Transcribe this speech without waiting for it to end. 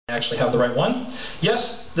I actually have the right one.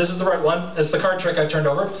 Yes, this is the right one. It's the card trick I've turned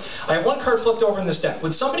over. I have one card flipped over in this deck.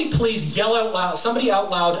 Would somebody please yell out loud, somebody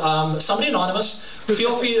anonymous,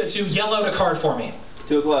 feel free to yell out a card for me.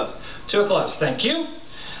 2 of clubs. 2 of clubs, thank you.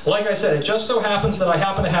 Like I said, it just so happens that I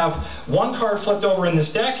happen to have one card flipped over in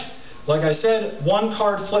this deck. Like I said, one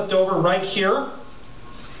card flipped over right here.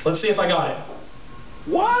 Let's see if I got it.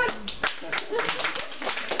 What?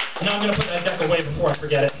 Now I'm going to put that deck away before I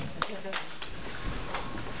forget it.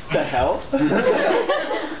 The hell?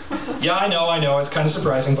 Yeah, I know, it's kind of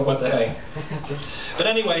surprising, but what the hey. But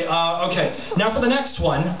anyway, okay, now for the next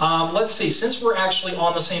one, let's see, since we're actually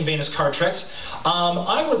on the same vein as card tricks,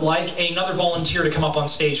 I would like another volunteer to come up on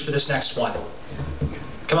stage for this next one.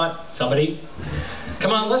 Come on, somebody.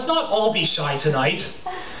 Come on, let's not all be shy tonight.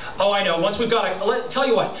 Oh, I know, once we've got tell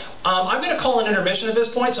you what, I'm going to call an intermission at this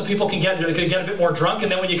point so people can get a bit more drunk,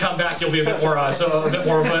 and then when you come back, you'll be a bit more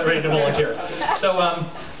ready to volunteer. So,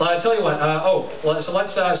 tell you what, so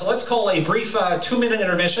let's call a brief 2-minute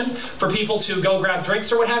intermission for people to go grab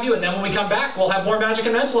drinks or what have you, and then when we come back, we'll have more magic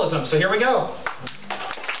and mentalism. So here we go.